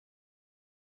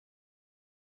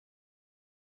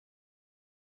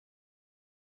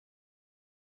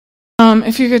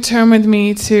If you could turn with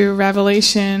me to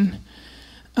Revelation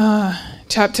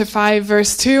chapter 5,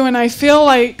 verse 2. And I feel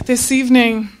like this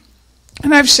evening,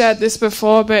 and I've shared this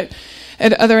before, but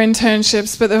at other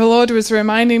internships, but the Lord was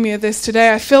reminding me of this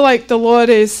today. I feel like the Lord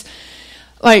is,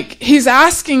 he's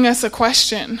asking us a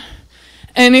question.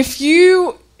 And if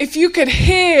you could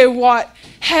hear what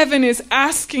heaven is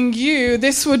asking you,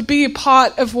 this would be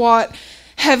part of what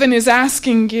heaven is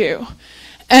asking you.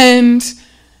 And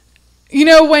you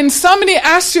know, when somebody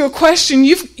asks you a question,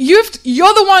 you're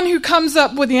the one who comes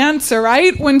up with the answer,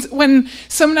 right? When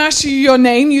someone asks you your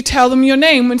name, you tell them your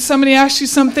name. When somebody asks you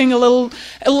something a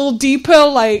little deeper,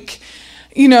 like,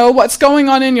 you know, what's going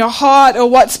on in your heart or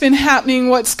what's been happening,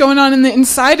 what's going on in the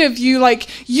inside of you, like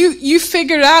you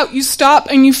figure it out, you stop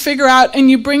and you figure out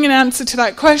and you bring an answer to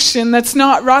that question. That's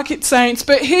not rocket science.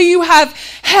 But here you have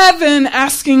heaven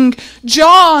asking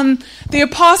John, the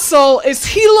apostle, as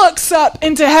he looks up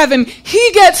into heaven,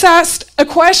 he gets asked a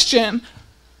question.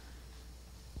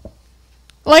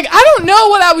 Like, I don't know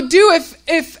what I would do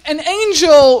if an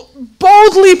angel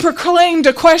boldly proclaimed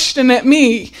a question at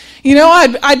me. You know,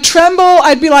 I'd tremble.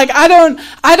 I'd be like, I don't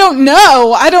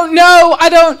know. I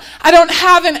don't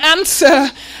have an answer.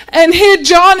 And here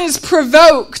John is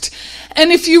provoked.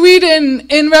 And if you read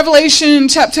in Revelation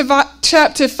chapter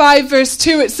 5, verse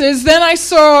 2, it says, "Then I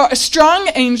saw a strong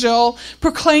angel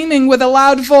proclaiming with a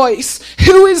loud voice,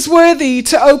 'Who is worthy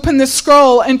to open the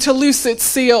scroll and to loose its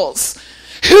seals?'"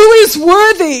 Who is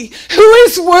worthy? Who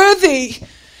is worthy?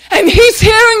 And he's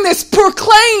hearing this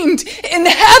proclaimed in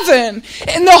heaven,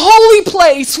 in the holy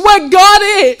place where God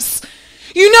is.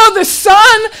 You know, the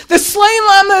Son, the slain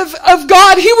Lamb of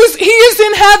God, he is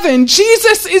in heaven.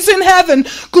 Jesus is in heaven,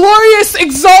 glorious,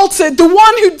 exalted. The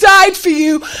one who died for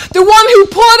you, the one who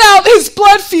poured out his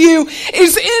blood for you,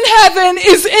 is in heaven,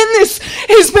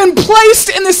 has been placed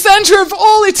in the center of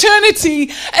all eternity.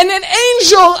 And an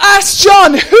angel asked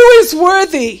John, who is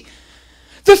worthy?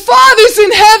 The Father's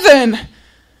in heaven.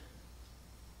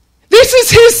 This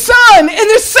is his Son in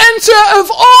the center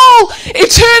of all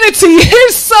eternity.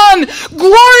 His Son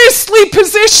gloriously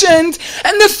positioned.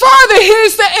 And the Father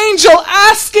hears the angel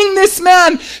asking this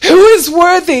man, who is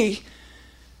worthy?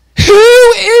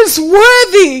 Who is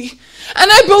worthy? And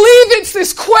I believe it's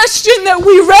this question that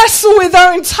we wrestle with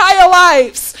our entire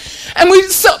lives. And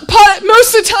most of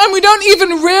the time we don't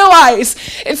even realize.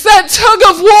 It's that tug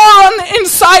of war on the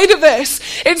inside of us.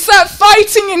 It's that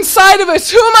fighting inside of us.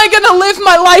 Who am I going to live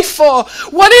my life for?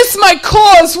 What is my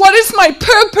cause? What is my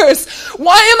purpose?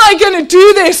 Why am I going to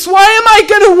do this? Why am I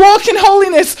going to walk in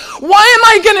holiness? Why am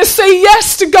I going to say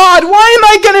yes to God? Why am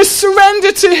I going to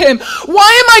surrender to him?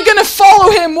 Why am I going to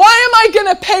follow him? Why am I going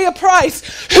to pay a price?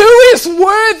 Who is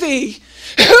worthy?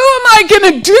 Who am I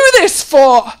going to do this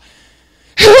for?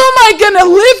 Who am I going to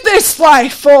live this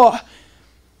life for?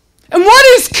 And what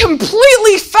is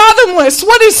completely fathomless,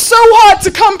 what is so hard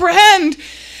to comprehend,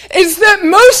 is that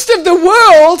most of the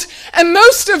world and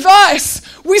most of us,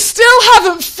 we still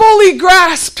haven't fully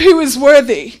grasped who is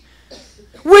worthy.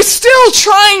 We're still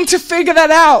trying to figure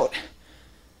that out.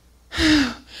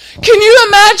 Can you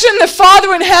imagine the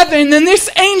Father in heaven and this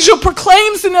angel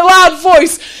proclaims in a loud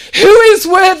voice, who is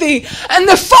worthy? And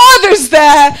the Father's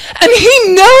there and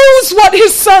he knows what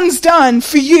his Son's done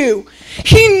for you.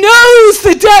 He knows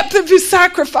the depth of his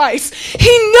sacrifice.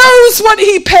 He knows what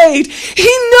he paid.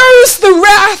 He knows the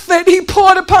wrath that he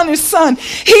poured upon his Son.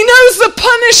 He knows the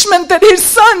punishment that his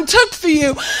Son took for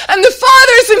you. And the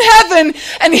Father's in heaven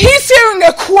and he's hearing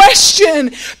a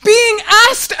question being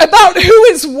asked about who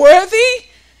is worthy.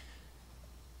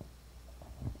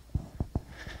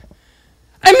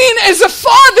 I mean, as a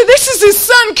father, this is his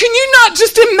Son. Can you not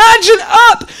just imagine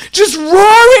just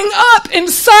roaring up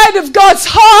inside of God's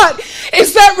heart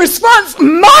is that response,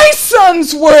 my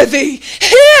Son's worthy.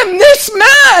 Him, this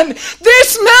man,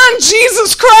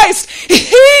 Jesus Christ, he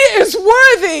is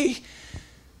worthy.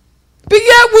 But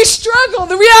yet we struggle.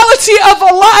 The reality of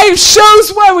our lives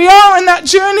shows where we are in that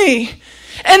journey.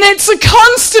 And it's a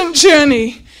constant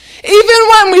journey. Even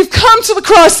when we've come to the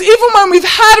cross, even when we've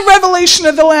had a revelation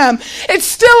of the Lamb, it's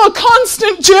still a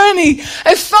constant journey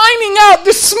of finding out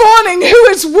this morning who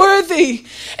is worthy.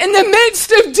 In the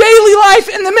midst of daily life,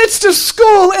 in the midst of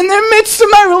school, in the midst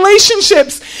of my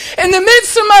relationships, in the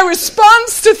midst of my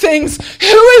response to things,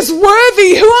 who is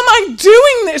worthy? Who am I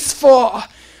doing this for?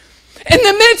 In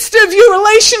the midst of your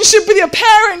relationship with your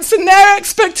parents and their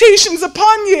expectations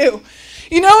upon you.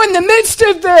 You know, in the midst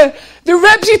of the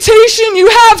reputation you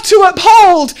have to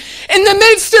uphold, in the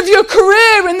midst of your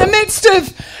career, in the midst of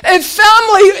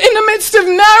family, in the midst of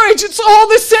marriage, it's all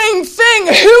the same thing.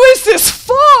 Who is this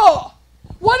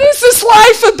What is this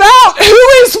life about? Who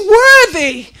is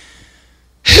worthy?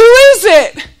 Who is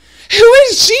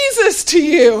to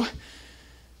you?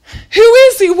 Who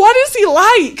is he? What is he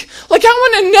like? Like, I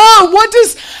want to know,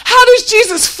 how does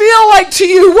Jesus feel like to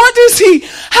you?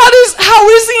 How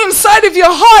is he inside of your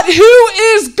heart? Who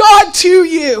is God to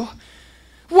you?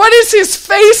 What is his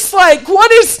face like?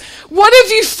 What have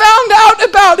you found out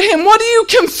about him? What are you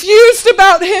confused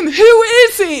about him? Who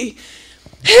is he?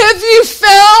 Have you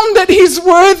found that he's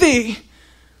worthy?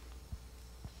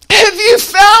 Have you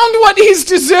found what he's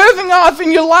deserving of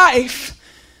in your life?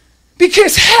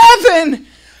 Because heaven,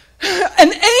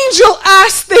 an angel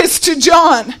asked this to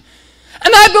John.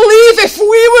 And I believe if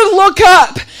we would look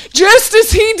up, just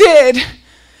as he did,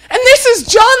 and this is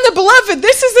John the Beloved,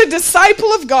 this is a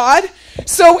disciple of God.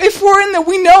 So if we're in the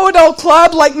we know it all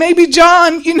club, like maybe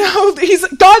John, you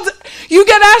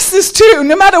get asked this too,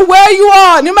 no matter where you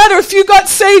are, no matter if you got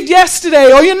saved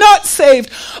yesterday or you're not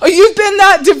saved, or you've been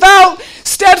that devout,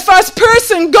 steadfast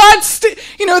person,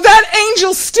 that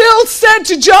angel still said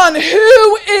to John,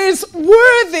 who is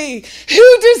worthy?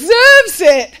 Who deserves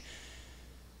it?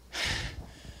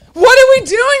 What are we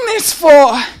doing this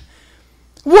for?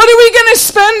 What are we going to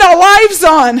spend our lives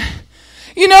on?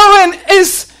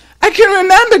 And I can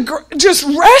remember just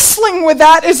wrestling with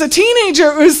that as a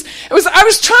teenager. I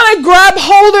was trying to grab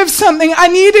hold of something. I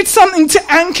needed something to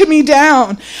anchor me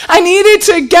down. I needed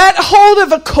to get hold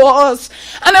of a cause.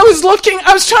 And I was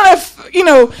trying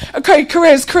to, okay,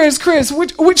 careers.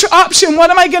 Which option? What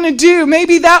am I going to do?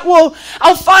 Maybe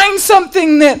I'll find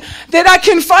something that I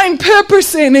can find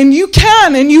purpose in. And you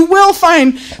can, and you will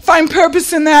find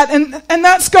purpose in that. And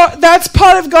that's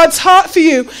part of God's heart for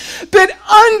you. But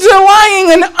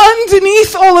underlying and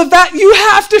underneath all of that, you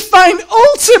have to find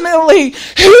ultimately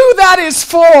who that is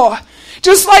for.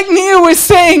 Just like Nia was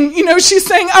saying, she's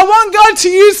saying, I want God to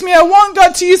use me. I want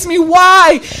God to use me.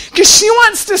 Why? Because she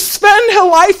wants to spend her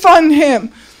life on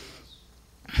him.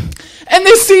 And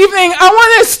this evening, I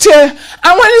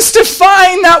want us to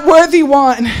find that worthy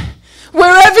one.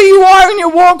 Wherever you are in your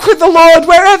walk with the Lord,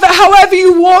 however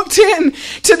you walked in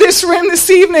to this room this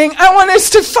evening, I want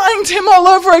us to find him all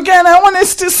over again. I want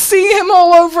us to see him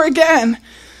all over again.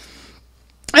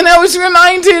 And I was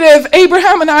reminded of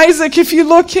Abraham and Isaac, if you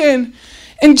look in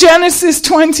Genesis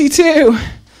 22.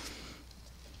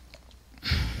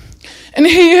 And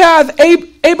here you have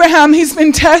Abraham, he's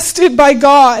been tested by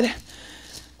God.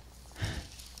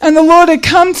 And the Lord had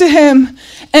come to him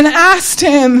and asked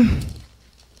him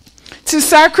to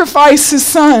sacrifice his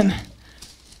son.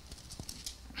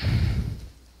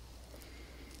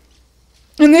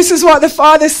 And this is what the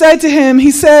father said to him.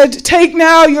 He said, take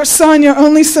now your son, your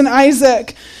only son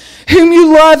Isaac, whom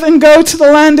you love, and go to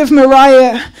the land of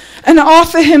Moriah, and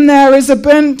offer him there as a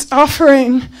burnt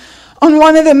offering on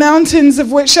one of the mountains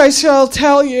of which I shall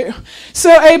tell you.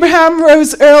 So Abraham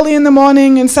rose early in the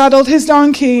morning and saddled his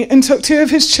donkey and took two of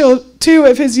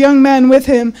his young men with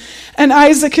him, and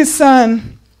Isaac his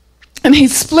son. And he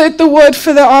split the wood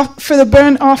for the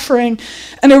burnt offering,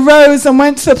 and arose and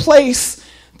went to the place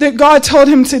that God told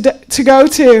him to go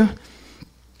to.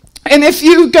 And if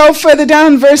you go further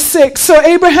down, verse 6, so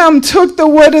Abraham took the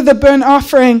wood of the burnt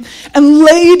offering and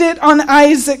laid it on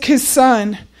Isaac his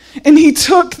son. And he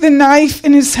took the knife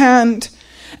in his hand,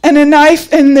 and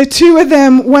the two of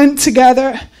them went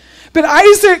together. But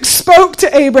Isaac spoke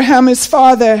to Abraham his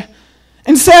father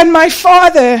and said, my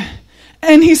father.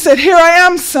 And he said, here I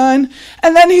am, son.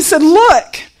 And then he said,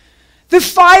 look, the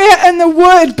fire and the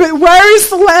wood, but where is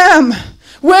the lamb?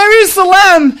 Where is the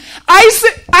lamb?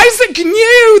 Isaac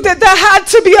knew that there had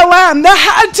to be a lamb. There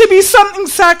had to be something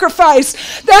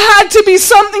sacrificed. There had to be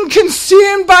something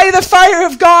consumed by the fire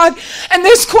of God. And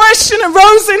this question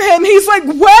arose in him. He's like,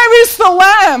 where is the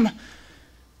lamb?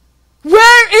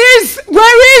 Where is the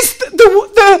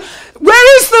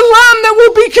lamb that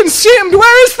will be consumed?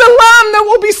 Where is the lamb that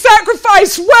will be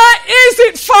sacrificed? Where is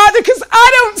it, Father? Because I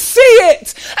don't see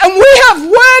it. And we have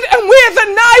wood and we have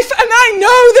a knife, and I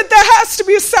know that there has to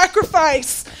be a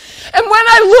sacrifice. And when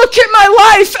I look at my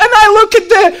life and I look at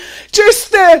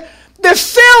the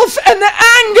filth and the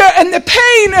anger and the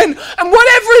pain and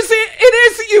whatever it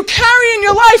is that you carry in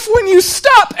your life, when you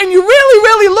stop and you really,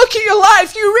 really look at your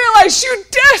life, you realize you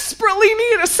desperately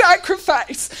need a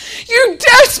sacrifice. You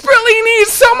desperately need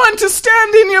someone to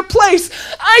stand in your place.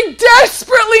 I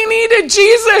desperately needed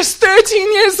Jesus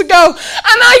 13 years ago,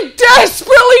 and I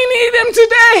desperately need him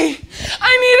today.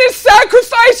 I need a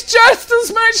sacrifice just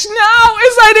as much now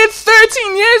as I did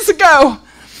 13 years ago.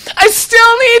 I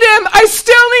still need him. I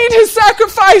still need his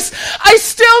sacrifice. I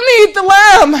still need the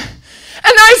lamb.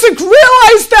 And Isaac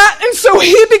realized that, and so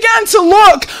he began to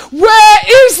look. Where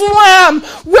is the lamb?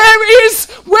 Where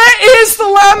is the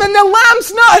lamb? And the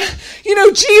lamb's not,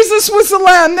 Jesus was a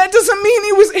lamb. That doesn't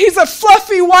mean he's a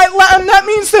fluffy white lamb. That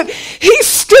means that he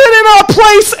stood in our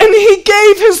place and he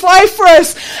gave his life for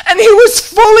us. And he was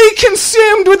fully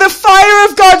consumed with the fire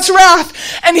of God's wrath.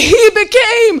 And he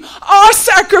became our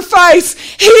sacrifice.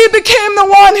 He became the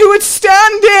one who would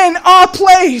stand in our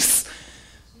place.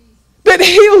 But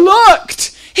he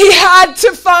looked. He had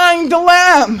to find the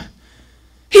lamb.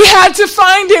 He had to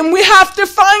find him. We have to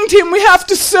find him. We have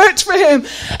to search for him.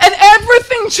 And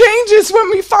everything changes when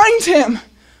we find him.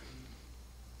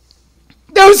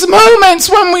 Those moments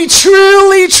when we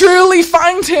truly, truly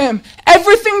find him,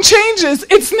 everything changes.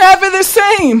 It's never the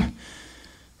same.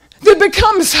 There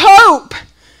becomes hope.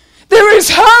 There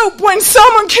is hope when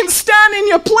someone can stand in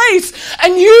your place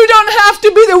and you don't have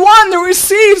to be the one that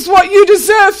receives what you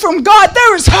deserve from God.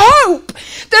 There is hope.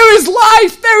 There is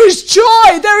life. There is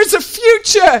joy. There is a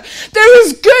future. There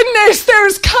is goodness. There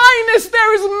is kindness.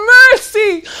 There is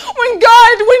mercy. When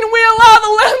we allow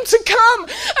the Lamb to come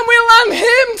and we allow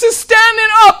him to stand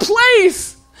in our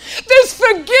place, there's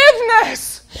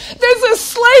forgiveness. There's a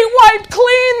slate wiped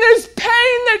clean. There's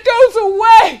pain that goes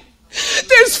away.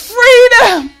 There's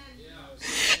freedom.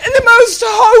 In the most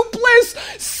hopeless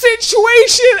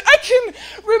situation, I can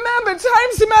remember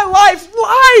times in my life,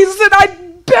 lies that I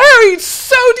buried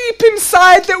so deep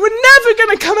inside that were never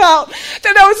going to come out,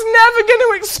 that I was never going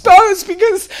to expose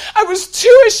because I was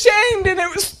too ashamed and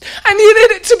I needed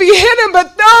it to be hidden.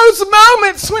 But those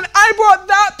moments when I brought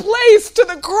that place to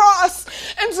the cross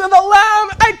and to the Lamb,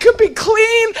 I could be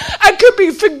clean, I could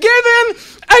be forgiven,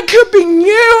 I could be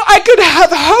new, I could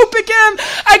have hope again,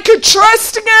 I could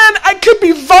trust again, I could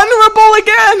be vulnerable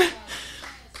again.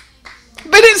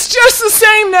 But it's just the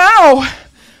same now.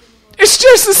 It's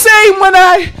just the same when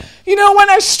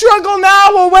I struggle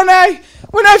now, or when I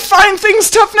find things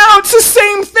tough now. It's the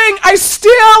same thing. I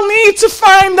still need to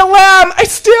find the Lamb. I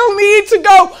still need to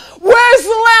go, where's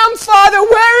the Lamb, Father?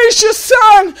 Where is your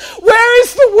Son? Where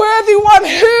is the worthy one?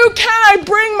 Who can I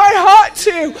bring my heart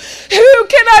to? Who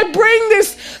can I bring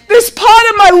this part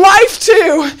of my life to?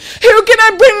 Who can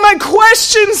I bring my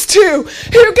questions to?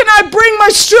 Who can I bring my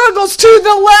struggles to?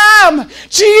 The Lamb,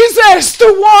 Jesus,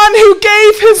 the one who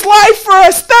gave his life for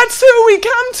us. That's who we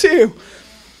come to.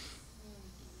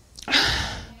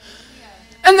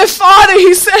 And the Father,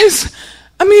 he says,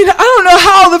 I don't know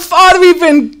how the Father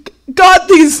even got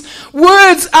these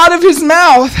words out of his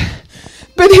mouth,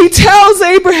 but he tells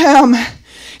Abraham,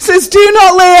 he says, do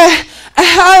not lay a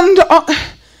hand on...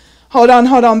 Hold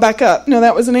on, back up. No,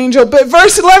 that was an angel. But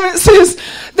verse 11, it says,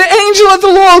 the angel of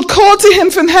the Lord called to him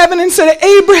from heaven and said,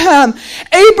 Abraham,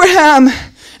 Abraham.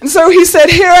 And so he said,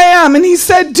 here I am. And he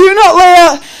said, do not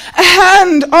lay a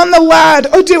hand on the lad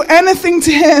or do anything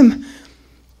to him.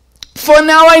 For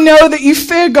now I know that you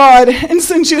fear God, and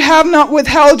since you have not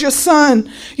withheld your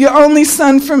son, your only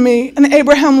son, from me. And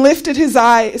Abraham lifted his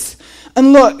eyes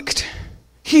and looked.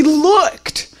 He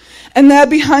looked. And there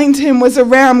behind him was a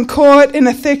ram caught in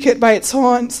a thicket by its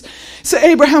horns. So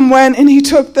Abraham went and he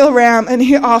took the ram and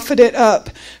he offered it up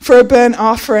for a burnt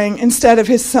offering instead of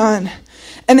his son.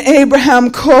 And Abraham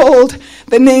called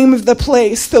the name of the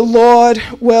place, the Lord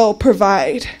will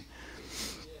provide.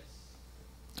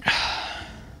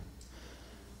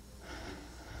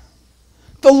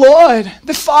 The Lord,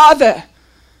 the Father.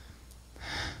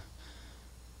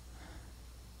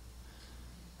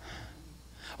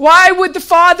 Why would the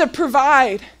Father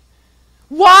provide?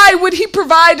 Why would he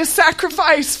provide a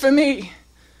sacrifice for me?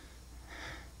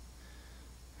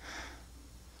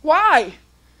 Why?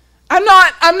 I'm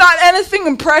not anything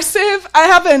impressive. I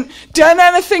haven't done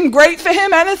anything great for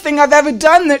him. Anything I've ever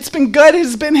done that's been good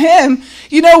has been him.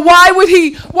 Why would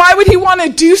he want to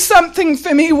do something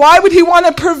for me? Why would he want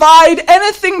to provide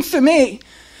anything for me?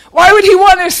 Why would he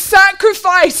want to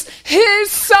sacrifice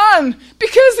his son?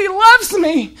 Because he loves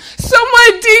me.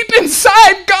 Somewhere deep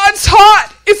inside God's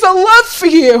heart is a love for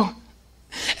you.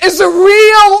 Is a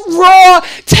real, raw,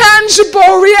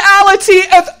 tangible reality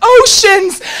of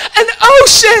oceans and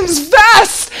oceans,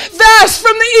 vast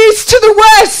from the east to the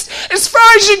west, as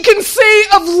far as you can see,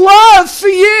 of love for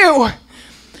you.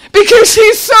 Because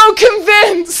he's so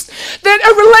convinced that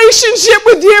a relationship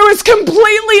with you is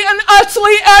completely and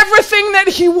utterly everything that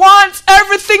he wants,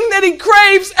 everything that he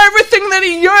craves, everything that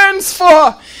he yearns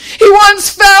for. He wants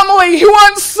family, he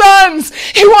wants sons,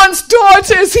 he wants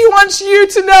daughters, he wants you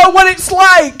to know what it's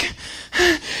like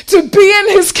to be in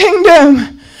his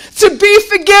kingdom, to be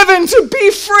forgiven, to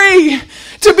be free,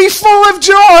 to be full of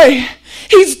joy.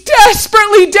 He's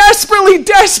desperately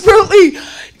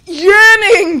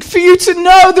yearning for you to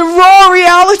know the raw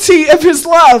reality of his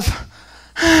love.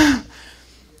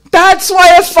 That's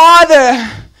why a father,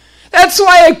 that's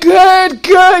why a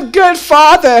good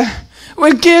father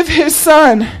would give his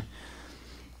son.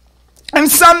 And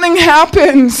something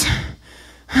happens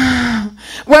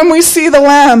when we see the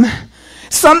Lamb.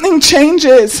 Something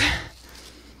changes.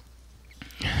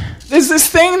 There's this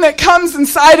thing that comes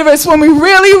inside of us when we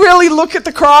really, really look at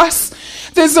the cross.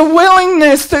 There's a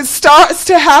willingness that starts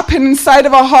to happen inside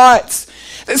of our hearts,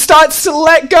 that starts to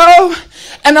let go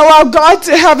and allow God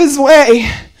to have his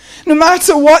way, no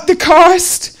matter what the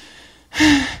cost.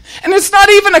 And it's not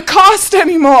even a cost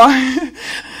anymore.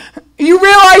 You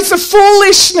realize the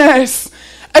foolishness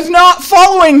of not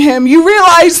following him. You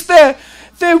realize the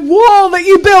wall that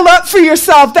you build up for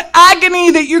yourself, the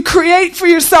agony that you create for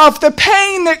yourself, the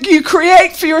pain that you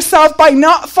create for yourself by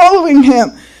not following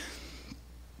him.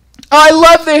 I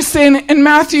love this in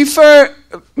Matthew 4.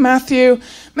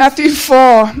 I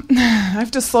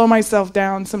have to slow myself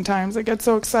down sometimes. I get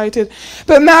so excited.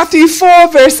 But Matthew 4,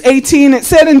 verse 18, it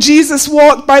said, "And Jesus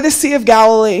walked by the Sea of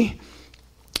Galilee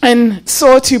and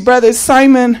saw two brothers,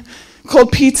 Simon,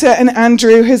 called Peter, and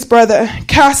Andrew, his brother,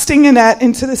 casting a net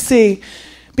into the sea,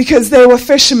 because they were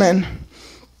fishermen.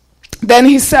 Then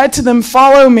he said to them,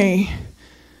 'Follow me,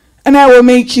 and I will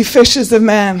make you fishers of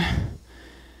men.'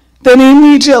 Then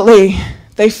immediately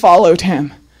they followed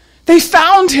him." They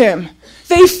found him.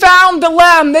 They found the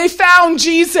Lamb. They found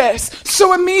Jesus.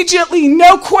 So immediately,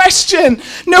 no question,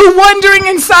 no wondering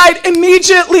inside,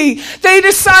 immediately, they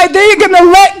decide they are going to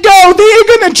let go. They are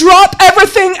going to drop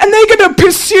everything and they're going to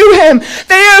pursue him.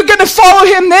 They are going to follow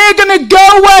him. They are going to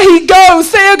go where he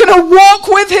goes. They are going to walk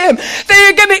with him. They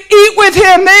are going to eat with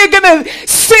him. They are going to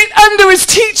sit under his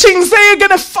teachings. They are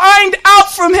going to find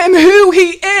out from him who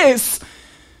he is.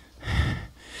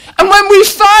 And when we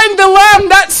find the Lamb,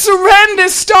 that surrender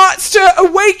starts to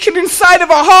awaken inside of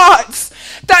our hearts.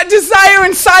 That desire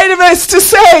inside of us to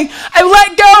say, I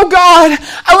let go, God.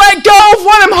 I let go of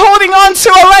what I'm holding on to.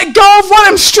 I let go of what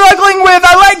I'm struggling with.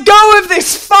 I let go of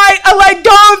this fight. I let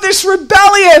go of this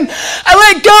rebellion. I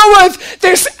let go of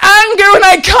this anger, and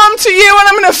I come to you and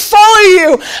I'm going to follow you.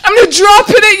 I'm going to drop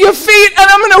it at your feet and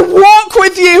I'm going to walk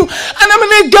with you and I'm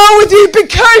going to go with you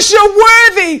because you're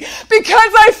worthy.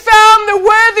 Because I found the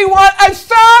worthy one. I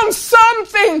found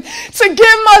something to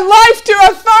give my life to.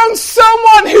 I found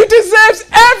someone who deserves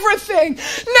everything,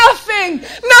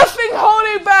 nothing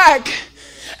holding back.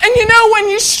 And you know, when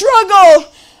you struggle,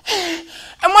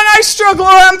 and when I struggle or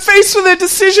I'm faced with a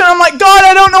decision, I'm like, God,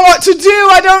 I don't know what to do.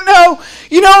 I don't know,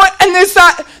 and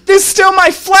there's still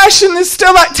my flesh and there's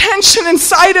still that tension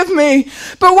inside of me.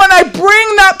 But when I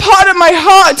bring that part of my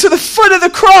heart to the foot of the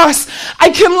cross, I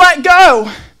can let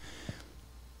go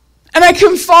and I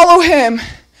can follow him.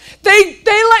 They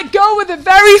let go of the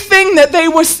very thing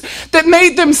that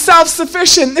made them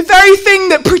self-sufficient, the very thing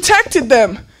that protected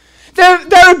them,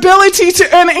 their ability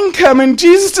to earn income. And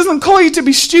Jesus doesn't call you to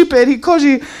be stupid. He calls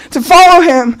you to follow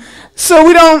him so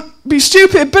we don't be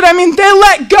stupid. But they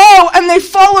let go and they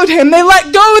followed him. They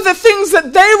let go of the things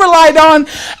that they relied on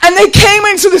and they came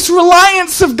into this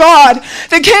reliance of God.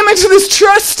 They came into this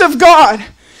trust of God.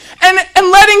 And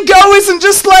letting go isn't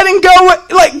just letting go.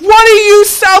 Like, what are you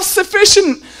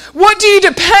self-sufficient? What do you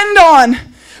depend on?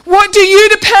 What do you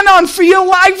depend on for your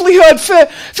livelihood, for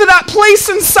that place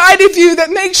inside of you that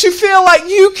makes you feel like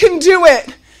you can do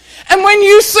it? And when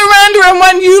you surrender and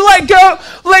when you let go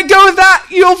of that,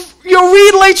 you'll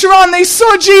read later on, they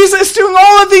saw Jesus doing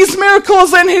all of these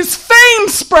miracles and his fame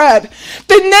spread.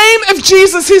 The name of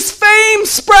Jesus, his fame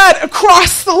spread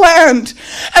across the land.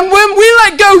 And when we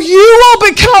let go, you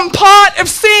will become part of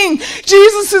seeing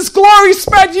Jesus' glory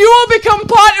spread. You will become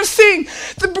part of seeing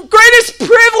the greatest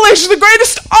privilege, the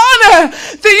greatest honor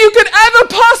that you could ever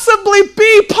possibly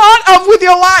be part of with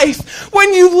your life.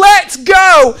 When you let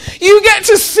go, you get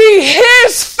to see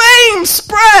his fame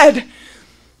spread.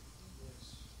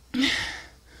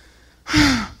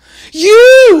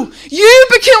 You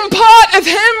become part of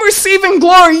him receiving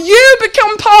glory. You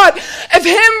become part of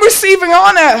him receiving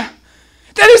honor.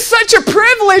 That is such a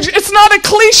privilege. It's not a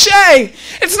cliche.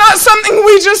 It's not something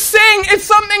we just sing. It's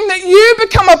something that you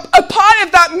become a part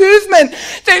of that movement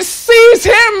that sees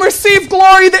him receive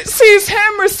glory, that sees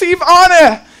him receive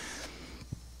honor.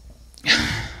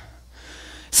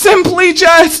 Simply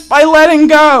just by letting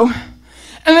go.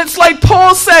 And it's like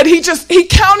Paul said, he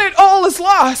counted all as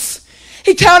loss.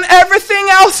 He counted everything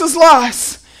else as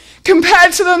loss.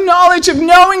 Compared to the knowledge of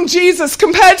knowing Jesus,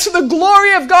 compared to the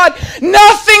glory of God,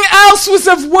 nothing else was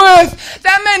of worth.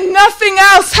 That meant nothing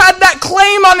else had that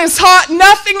claim on his heart.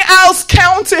 Nothing else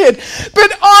counted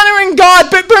but honoring God,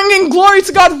 but bringing glory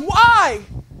to God. Why?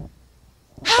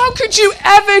 How could you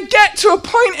ever get to a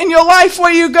point in your life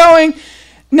where you're going,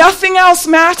 nothing else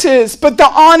matters but the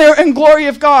honor and glory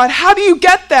of God? How do you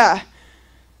get there?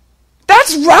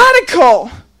 That's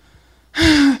radical.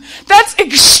 That's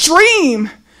extreme.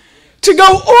 To go,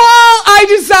 all I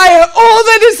desire, all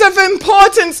that is of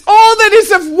importance, all that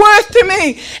is of worth to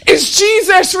me is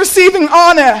Jesus receiving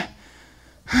honor.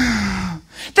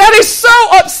 That is so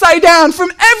upside down from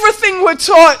everything we're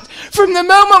taught from the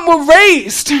moment we're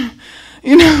raised.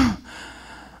 You know,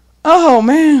 oh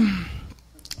man.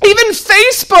 Even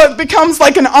Facebook becomes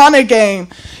like an honor game.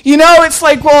 You know, it's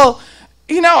like, well,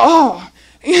 you know,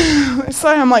 it's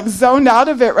like I'm like zoned out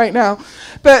of it right now.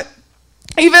 But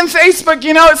even Facebook,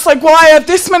 you know, it's like, well, I have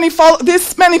this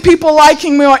many people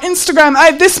liking me, or Instagram, I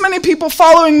have this many people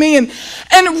following me, and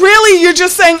really you're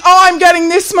just saying, oh, I'm getting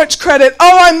this much credit,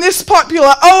 oh, I'm this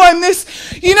popular, oh, I'm this,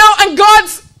 you know, and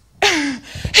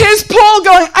here's Paul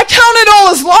going, I count it all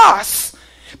as loss.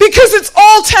 Because it's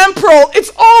all temporal, it's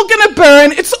all going to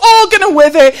burn, it's all going to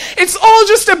wither, it's all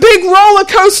just a big roller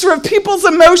coaster of people's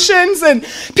emotions and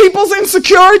people's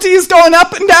insecurities going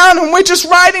up and down, and we're just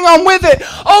riding on with it.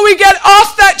 Oh, we get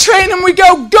off that train and we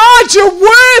go, God, you're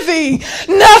worthy.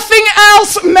 Nothing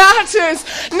else matters.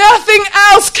 Nothing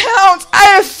else counts.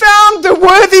 I have found the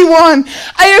worthy one.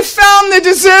 I have found the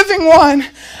deserving one.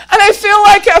 And I feel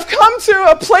like I've come to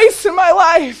a place in my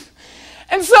life.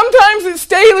 And sometimes it's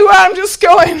daily where I'm just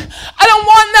going, I don't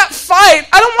want that fight.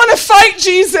 I don't want to fight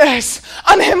Jesus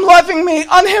on him loving me,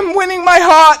 on him winning my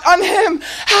heart, on him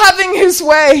having his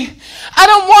way. I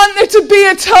don't want there to be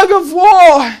a tug of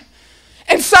war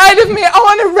inside of me. I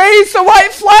want to raise the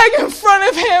white flag in front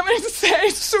of him and say,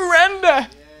 surrender.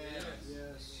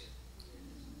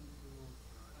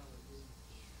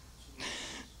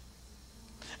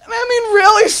 And I mean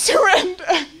really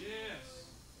surrender.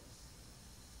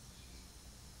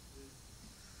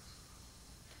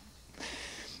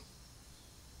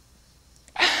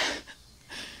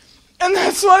 And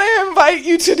that's what I invite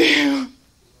you to do.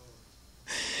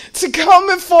 To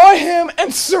come before him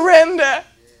and surrender.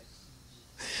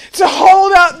 To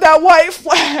hold out that white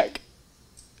flag.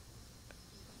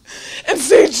 And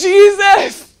say,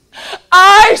 Jesus,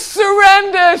 I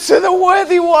surrender to the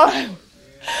worthy one.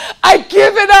 I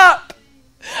give it up.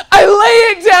 I lay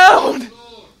it down.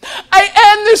 I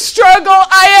end the struggle.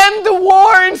 I end the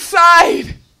war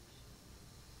inside.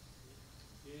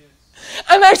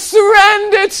 And I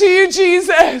surrender to you,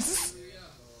 Jesus.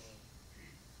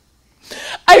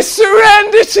 I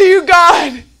surrender to you,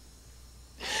 God.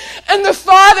 And the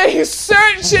Father, he's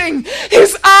searching.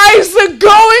 His eyes are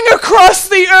going across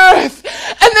the earth.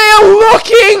 And they are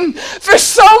looking for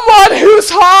someone whose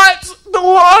heart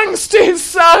belongs to his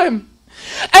Son.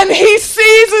 And he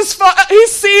sees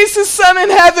his Son in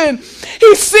heaven.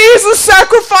 He sees the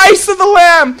sacrifice of the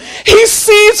Lamb. He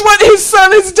sees what his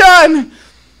Son has done.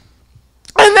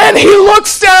 And then he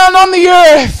looks down on the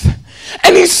earth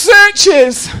and he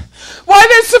searches. Why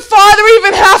does the Father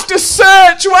even have to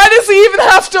search? Why does he even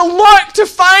have to look to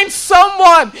find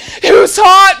someone whose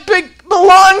heart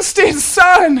belongs to his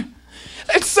Son?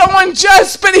 It's someone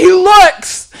just, but he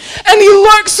looks. And he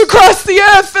looks across the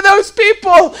earth for those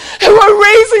people who are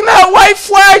raising that white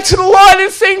flag to the Lord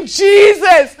and saying,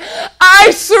 Jesus,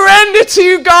 I surrender to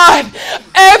you, God.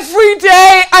 Every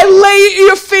day I lay at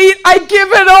your feet. I give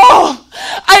it all.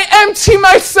 I empty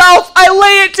myself. I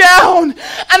lay it down.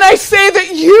 And I say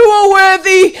that you are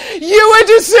worthy. You are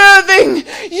deserving.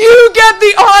 You get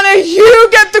the honor. You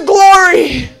get the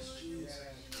glory.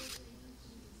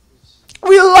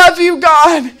 We love you,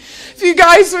 God. If you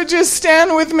guys would just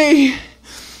stand with me.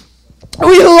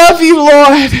 We love you,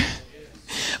 Lord.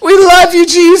 We love you,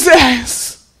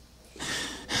 Jesus.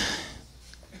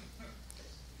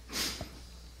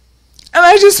 And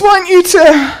I just want you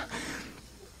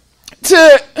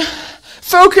to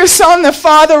focus on the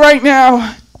Father right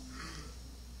now.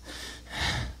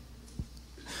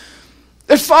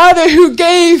 The Father who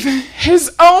gave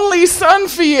his only Son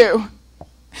for you.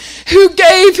 Who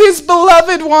gave his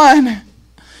beloved one.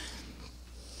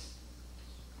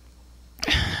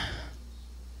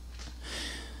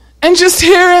 And just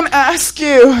hear him ask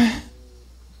you,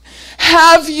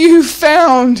 have you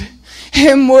found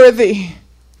him worthy?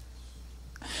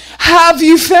 Have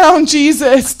you found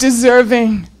Jesus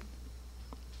deserving?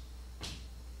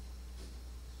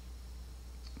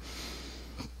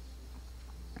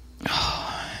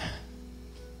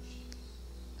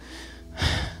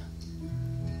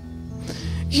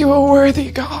 You are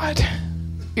worthy, God.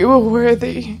 You are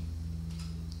worthy.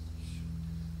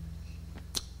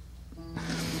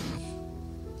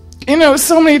 You know,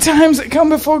 so many times I come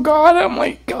before God, I'm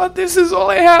like, God, this is all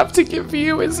I have to give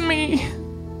you is me.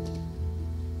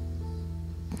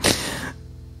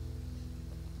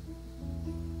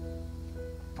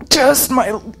 Just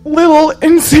my little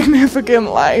insignificant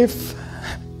life.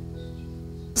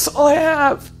 That's all I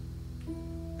have.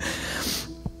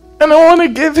 And I want to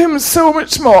give him so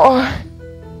much more,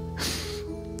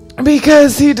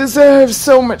 because he deserves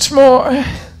so much more.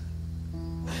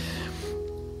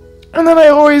 And then I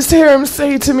always hear him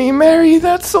say to me, Mary,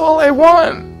 that's all I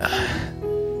want.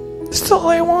 That's all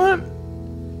I want.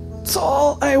 That's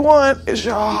all I want is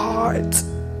your heart.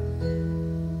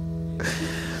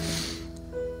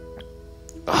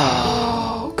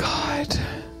 Oh, God.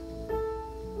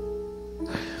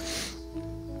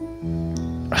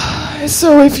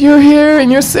 So if you're here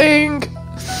and you're saying,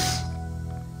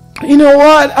 you know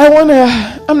what, I want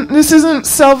to, this isn't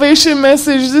salvation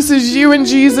message, this is you and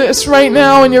Jesus right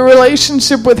now in your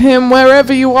relationship with him,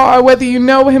 wherever you are, whether you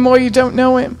know him or you don't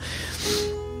know him.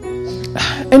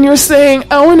 And you're saying,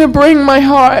 I want to bring my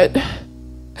heart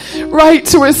right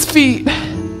to his feet,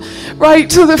 right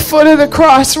to the foot of the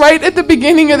cross, right at the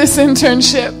beginning of this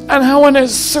internship, and I want to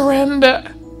surrender.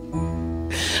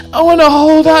 I want to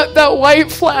hold out that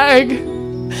white flag,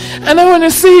 and I want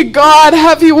to say, God,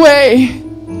 have your way.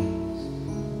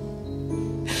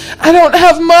 I don't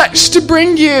have much to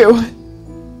bring you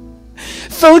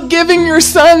for giving your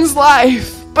son's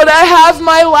life, but I have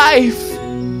my life,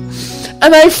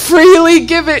 and I freely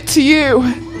give it to you.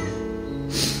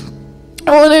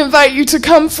 I want to invite you to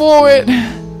come forward.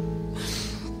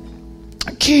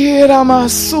 Kira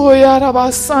masuya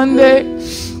rabasande,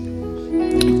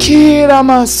 kira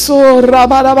maso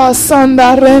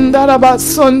rabarabasanda renda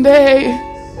rabasonde.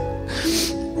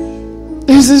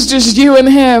 This is just you and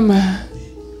him.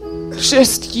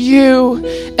 Just you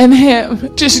and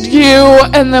him. Just you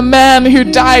and the man who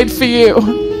died for you.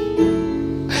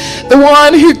 The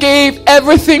one who gave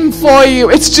everything for you.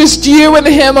 It's just you and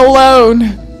him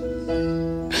alone.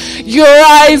 Your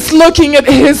eyes looking at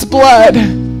his blood.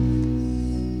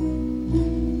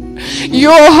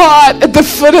 Your heart at the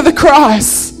foot of the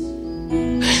cross.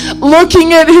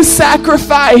 Looking at his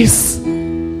sacrifice.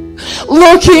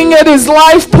 Looking at his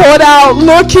life poured out,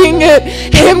 looking at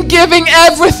him giving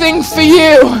everything for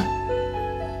you.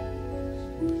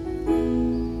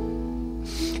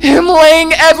 Him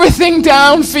laying everything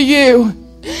down for you.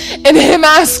 And him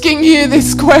asking you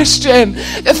this question.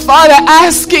 The Father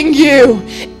asking you,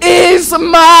 is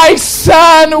my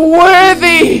son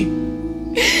worthy?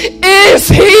 Is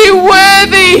he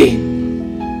worthy?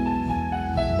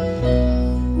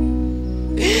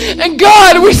 And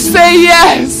God, we say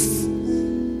yes.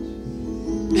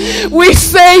 We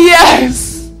say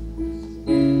yes.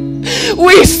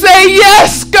 We say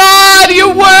yes, God,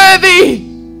 you're worthy.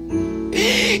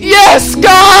 Yes,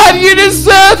 God, you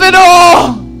deserve it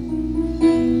all.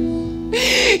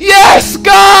 Yes,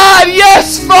 God,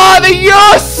 yes, Father,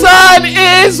 your son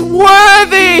is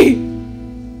worthy.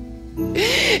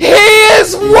 He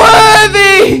is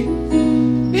worthy.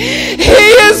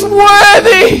 He is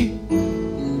worthy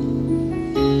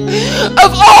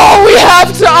of all we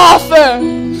have to offer.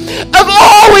 Of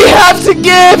all we have to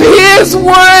give, he is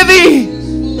worthy.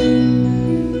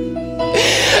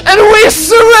 And we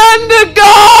surrender,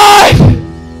 God.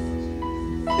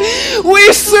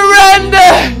 We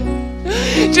surrender.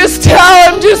 Just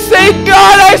tell him, just say,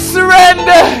 God, I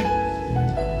surrender.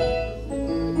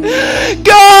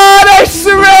 God, I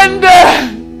surrender.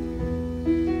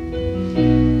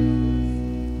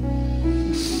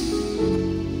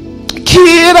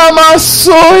 Kira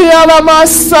masoya la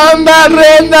masanda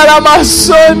renda la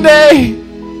masonde.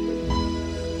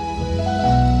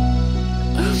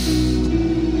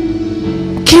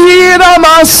 Kira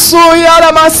masoya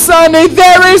la masande.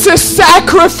 There is a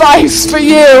sacrifice for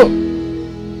you.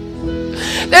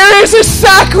 There is a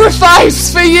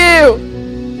sacrifice for you.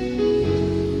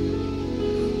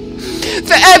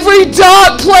 For every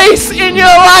dark place in your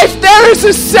life, there is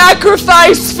a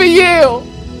sacrifice for you.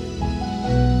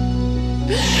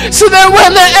 So that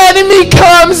when the enemy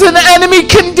comes and the enemy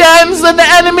condemns and the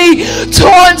enemy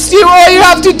taunts you, all you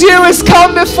have to do is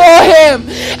come before him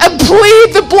and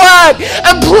plead the blood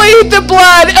and plead the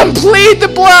blood and plead the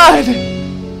blood.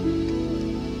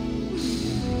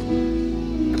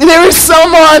 There is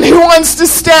someone who wants to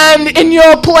stand in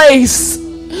your place,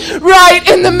 right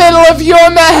in the middle of your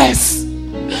mess,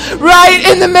 right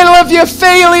in the middle of your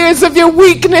failures, of your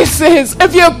weaknesses,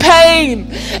 of your pain,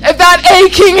 of that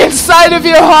aching inside of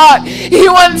your heart. He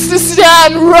wants to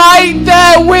stand right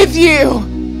there with you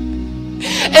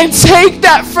and take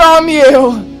that from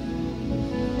you.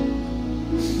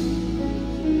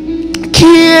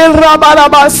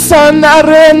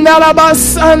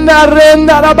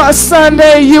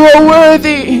 You are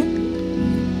worthy.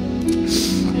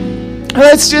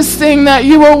 Let's just sing that.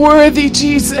 You are worthy,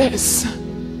 Jesus.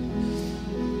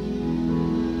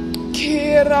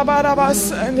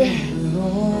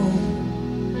 all.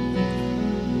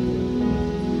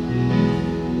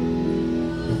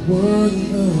 Worthy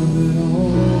of it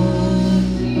all.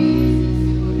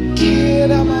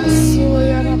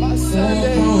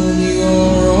 Upon you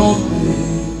are all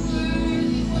things,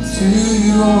 to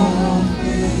you all